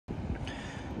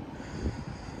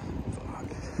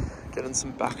Getting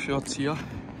some back shots here.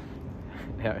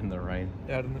 Out in the rain.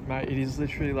 Out in the, mate, it is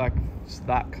literally like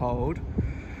that cold.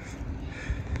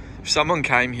 If someone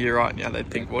came here right now, they'd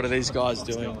think, what are these guys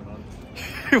doing?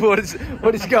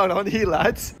 What is going on here,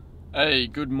 lads? Hey,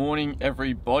 good morning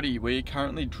everybody. We're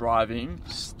currently driving,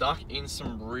 stuck in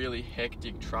some really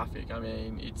hectic traffic. I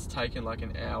mean, it's taken like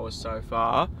an hour so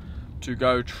far to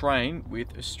go train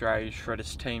with Australia's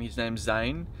shredders team. His name's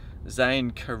Zane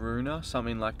Karuna,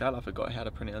 something like that. I forgot how to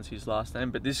pronounce his last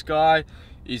name, but this guy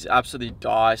is absolutely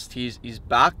diced. His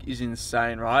back is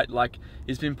insane, right? Like,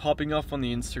 he's been popping off on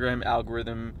the Instagram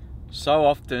algorithm so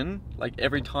often, like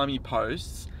every time he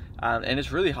posts, and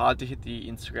it's really hard to hit the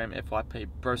Instagram FYP.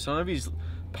 Bro, some of his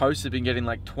posts have been getting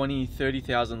like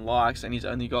 20-30,000 likes, and he's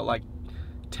only got like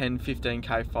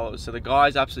 10-15k followers. So the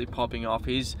guy's absolutely popping off.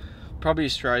 He's probably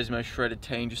Australia's most shredded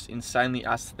teen, just insanely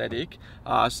aesthetic.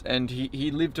 And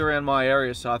he lived around my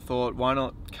area, so I thought, why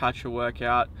not catch a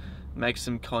workout, make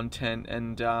some content,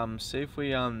 and see if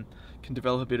we can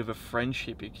develop a bit of a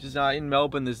friendship. Because in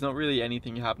Melbourne, there's not really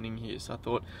anything happening here. So I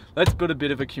thought, let's build a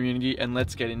bit of a community and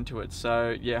let's get into it.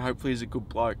 So yeah, hopefully he's a good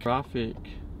bloke. Traffic.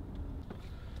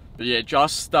 But yeah,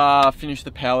 just finished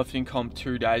the powerlifting comp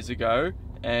 2 days ago,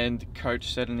 and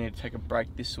coach said I need to take a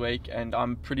break this week, and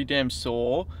I'm pretty damn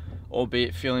sore,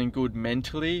 albeit feeling good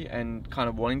mentally and kind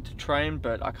of wanting to train,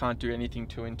 but I can't do anything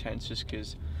too intense just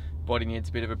because body needs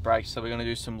a bit of a break. So we're going to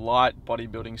do some light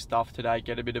bodybuilding stuff today,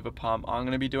 get a bit of a pump. I'm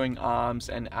going to be doing arms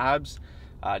and abs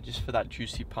just for that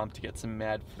juicy pump to get some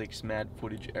mad flicks, mad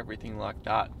footage, everything like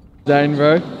that. Zane,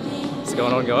 bro. What's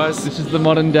going on, guys? This is the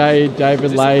modern day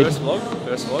David Lade. First vlog?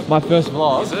 First vlog? My first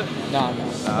vlog. Is it? No.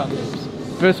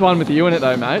 First one with you in it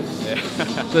though, mate. Yeah.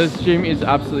 So this gym is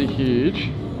absolutely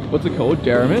huge. What's it called?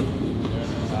 Jeremy?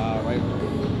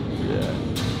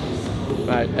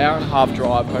 Mate, hour and a half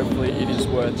drive, hopefully it is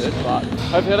worth it, but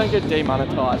hopefully I don't get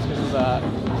demonetized because of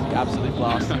absolutely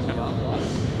blasting me up.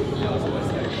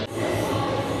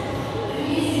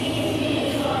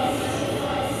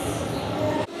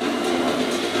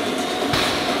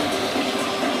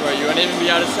 Bro, you won't even be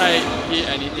able to hear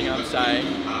anything I'm saying.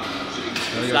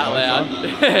 It's that loud.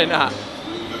 Nah.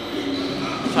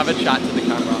 Let's have a chat to the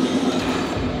camera.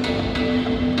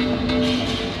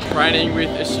 Training with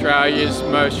Australia's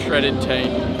most shredded team.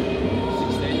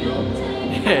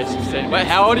 16. Yeah, 16. Wait,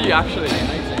 how old are you actually?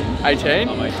 18. 18?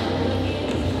 I'm 18.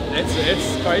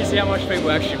 It's crazy how much people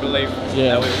actually believe that we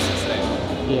were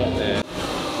 16. Yeah.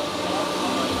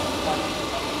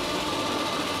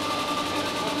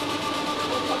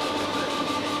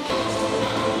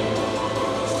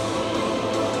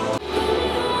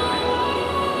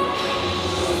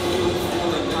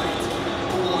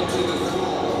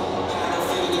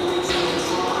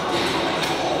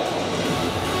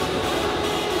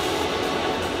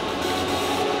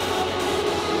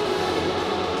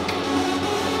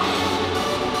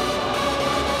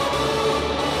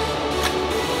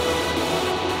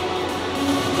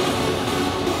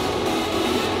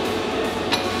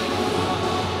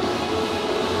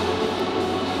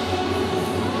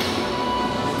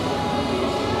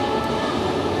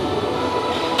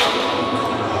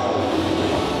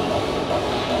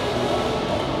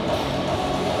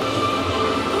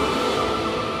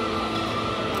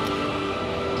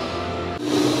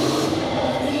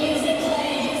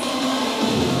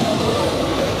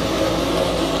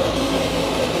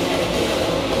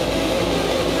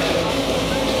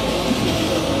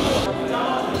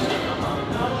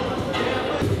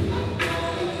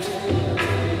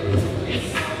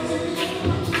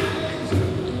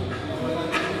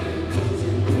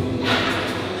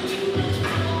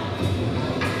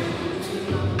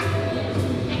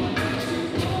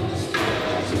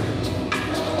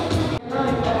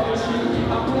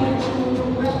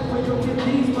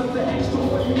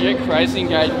 You get crazy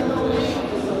engagement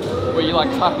where you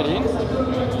like tuck it in.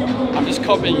 I'm just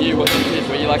copying you what you did,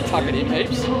 where you like tuck it in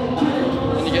heaps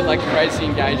and you get like crazy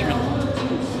engagement.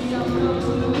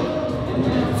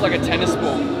 It's like a tennis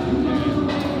ball.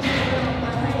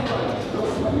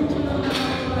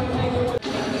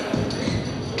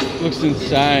 Looks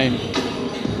insane.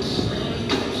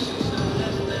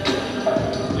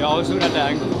 Yeah, I was looking at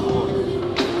that angle before.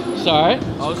 Sorry?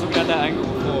 I was looking at that angle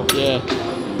before. Yeah.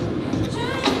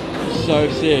 So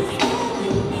sick.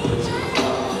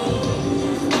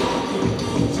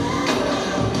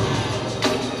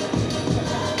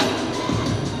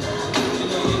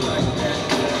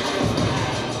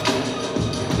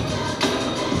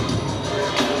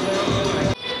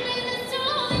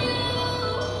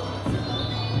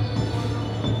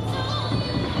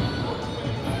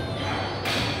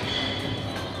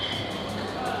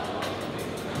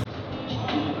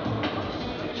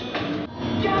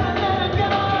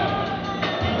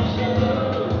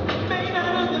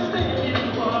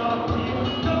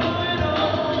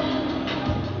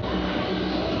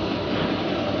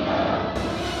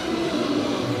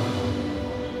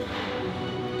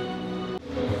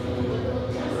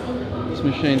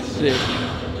 This machine's sick.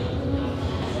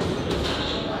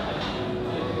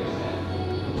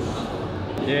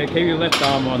 Yeah, keep your left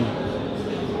arm on.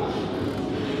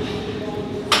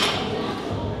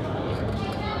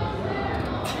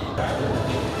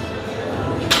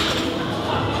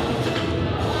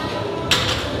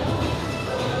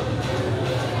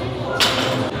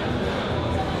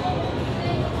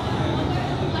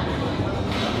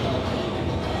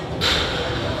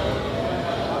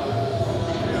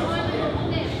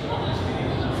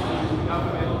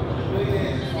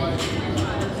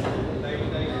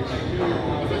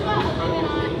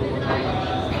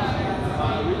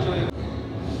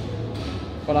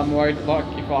 But I'm worried, like,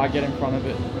 if I get in front of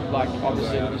it, like,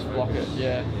 obviously it'll just block it.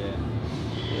 Yeah.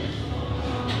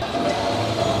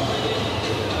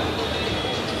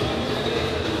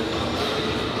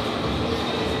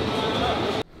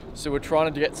 So we're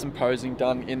trying to get some posing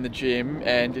done in the gym,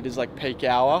 and it is like peak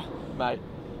hour, mate.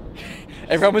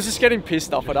 Everyone was just getting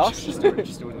pissed off at us. Just do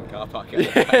it in the car park.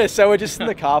 Yeah, so we're just in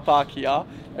the car park here.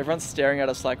 Everyone's staring at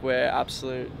us like we're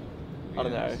absolute, I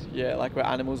don't know, yeah, like we're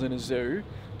animals in a zoo.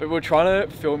 But we're trying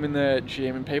to film in the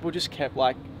gym, and people just kept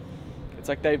like, it's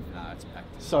like they've It's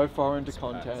packed. so far into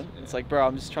content. packed, yeah. It's like, bro,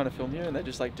 I'm just trying to film you, and they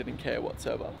just like didn't care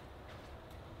whatsoever.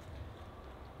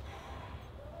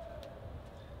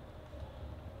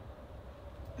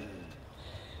 You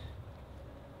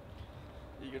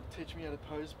gotta teach me how to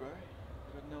pose, bro.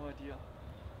 I got no idea.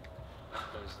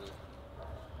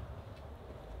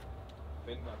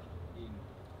 Bend like in.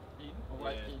 In or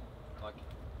right Yeah. in? Like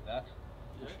that.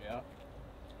 Yeah. Push out.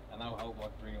 And that'll help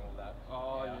like bring all that.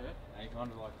 Oh, out. yeah. And you kind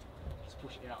of like just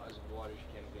push out as wide as you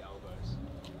can with the elbows.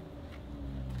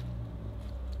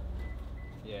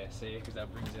 Yeah, see, because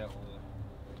that brings out all the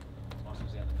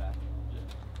muscles out the back. Yeah.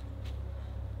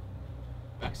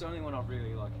 Back's the only one I've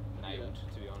really like nailed,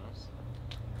 to be honest.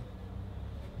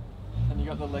 And you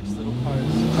got the Lex Little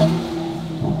pose.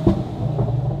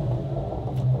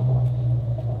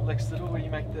 Lex Little, where you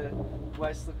make the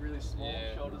waist look really small,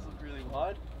 Yeah. shoulders look really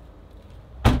wide.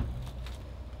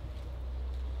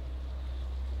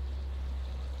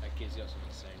 That kid's got some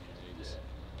insane physiques.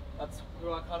 That's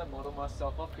who I kind of model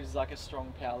myself off, because he's like a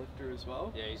strong powerlifter as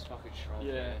well. Yeah, he's fucking strong.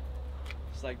 Yeah.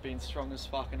 It's like being strong as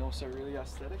fuck and also really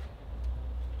aesthetic.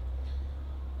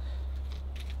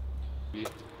 You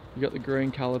got the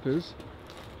green calipers.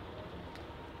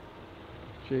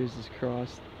 Jesus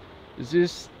Christ. Is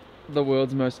this the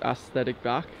world's most aesthetic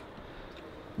back?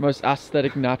 Most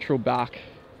aesthetic natural back.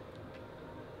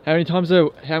 How many times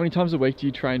a week do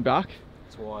you train back?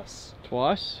 Twice.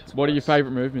 Twice? What are your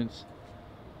favourite movements?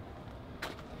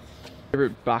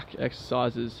 Favourite back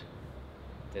exercises?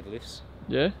 Deadlifts.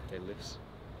 Yeah? Deadlifts.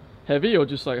 Heavy or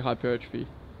just like hypertrophy?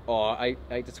 Oh, 8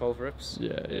 to 12 reps.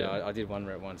 Yeah. I did 1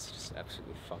 rep once, just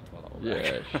absolutely fucked my lower back.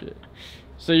 Yeah, shit.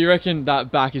 So you reckon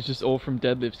that back is just all from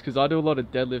deadlifts? Because I do a lot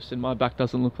of deadlifts and my back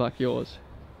doesn't look like yours.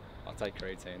 I'll take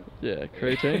creatine. Yeah,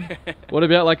 creatine. What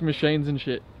about like machines and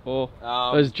shit? Or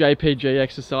those JPG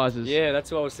exercises? Yeah,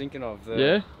 that's what I was thinking of.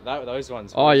 Those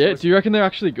ones. Oh yeah, do you reckon they're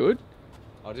actually good?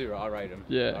 I do, I rate them.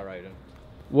 Yeah. I rate them.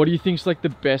 What do you think's like the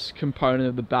best component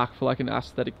of the back for like an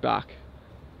aesthetic back?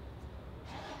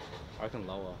 I reckon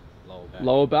lower back.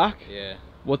 Lower back? Yeah.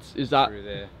 Is that? Through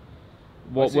there.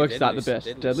 What works that the best?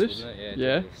 Deadlifts? Wasn't it?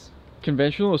 Yeah. Deadlifts.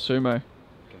 Conventional or sumo?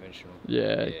 Conventional.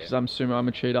 Yeah, because I'm sumo, I'm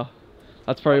a cheater.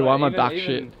 That's probably why my back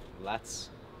shit. Lats.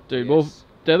 Dude, yes. well,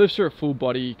 deadlifts are a full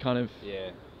body kind of.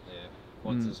 Yeah.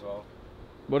 Quads as well.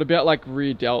 What about like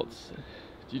rear delts?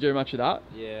 Do you do much of that?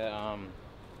 Yeah.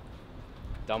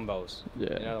 Dumbbells.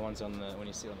 Yeah. You know the ones on the when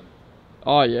you sit on them.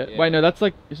 Oh yeah. Yeah. Wait, no, that's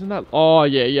like, isn't that? Oh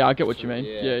yeah. I get what you mean.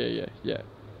 Yeah. Yeah.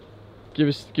 Give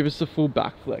us the full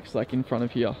back flex, like in front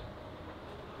of here.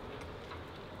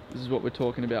 This is what we're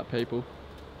talking about, people.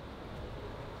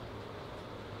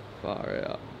 Far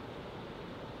out.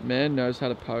 Man knows how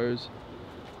to pose.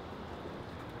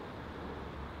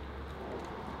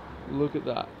 Look at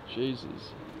that.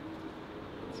 Jesus.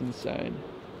 It's insane.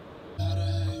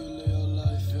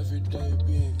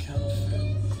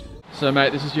 So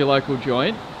mate, this is your local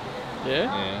joint? Yeah?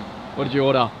 Yeah. What did you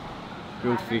order?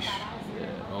 Grilled fish.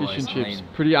 Fish and chips.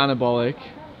 Pretty anabolic.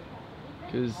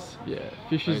 Because, yeah,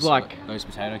 fish is like... Those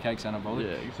potato cakes anabolic.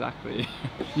 Yeah, exactly.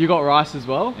 You got rice as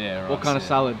well? Yeah, rice. What kind of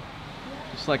salad?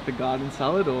 Just like the garden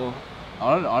salad or?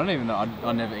 I don't even know.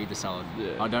 I never eat the salad.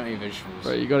 Yeah. I don't eat vegetables.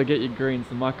 Bro, you got to get your greens,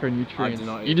 the micronutrients. I do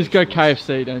not eat you just go vegetables.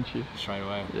 KFC, don't you? Straight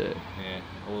away. Yeah. Yeah,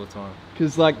 all the time.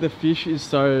 Because like the fish is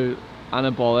so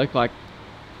anabolic. Like,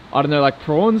 I don't know, like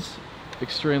prawns,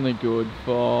 extremely good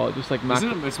for just like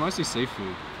Isn't it? It's mostly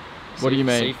seafood. What do you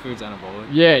mean? Seafood's anabolic.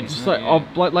 Yeah, just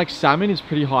like salmon is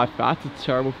pretty high fat. It's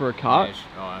terrible for a cut.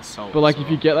 Yeah, salt, but like salt.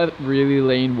 if you get that really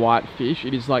lean white fish,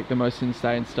 it is like the most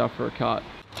insane stuff for a cut.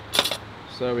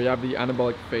 So we have the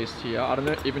anabolic feast here. I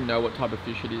don't even know what type of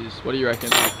fish it is. What do you reckon?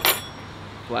 Like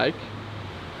flake?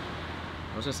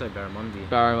 I was gonna say barramundi.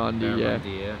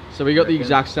 Barramundi, yeah. So we got the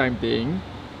exact same thing.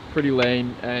 Pretty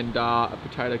lean, and a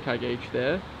potato cake each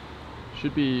there.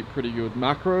 Should be pretty good.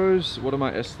 Macros, what am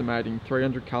I estimating?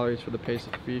 300 calories for the piece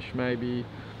of fish, maybe.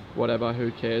 Whatever,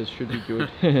 who cares? Should be good.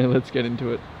 Let's get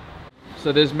into it.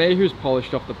 So there's me who's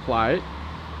polished off the plate.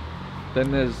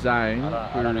 Then there's Zane,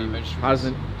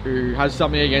 who has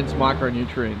something against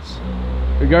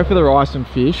micronutrients. We go for the rice and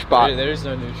fish, but there is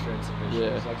no nutrients in fish.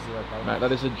 Yeah, It's like 0 calories. mate,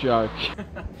 that is a joke.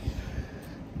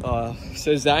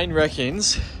 So Zane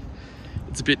reckons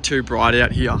it's a bit too bright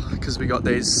out here because we got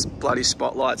these bloody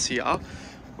spotlights here,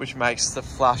 which makes the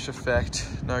flash effect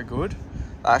no good. It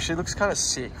actually looks kind of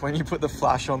sick when you put the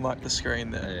flash on like the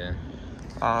screen there.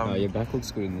 Yeah. Your back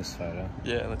looks good in this photo.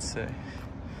 Yeah, let's see.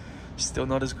 Still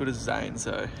not as good as Zane,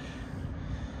 so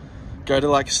go to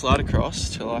like slide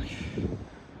across to like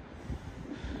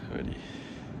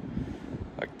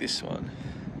like this one.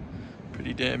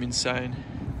 Pretty damn insane.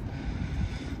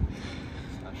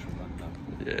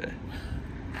 Yeah.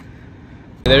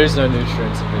 There is no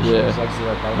nutrients in fish. Yeah. It's like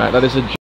 0 calories. Mate, that is a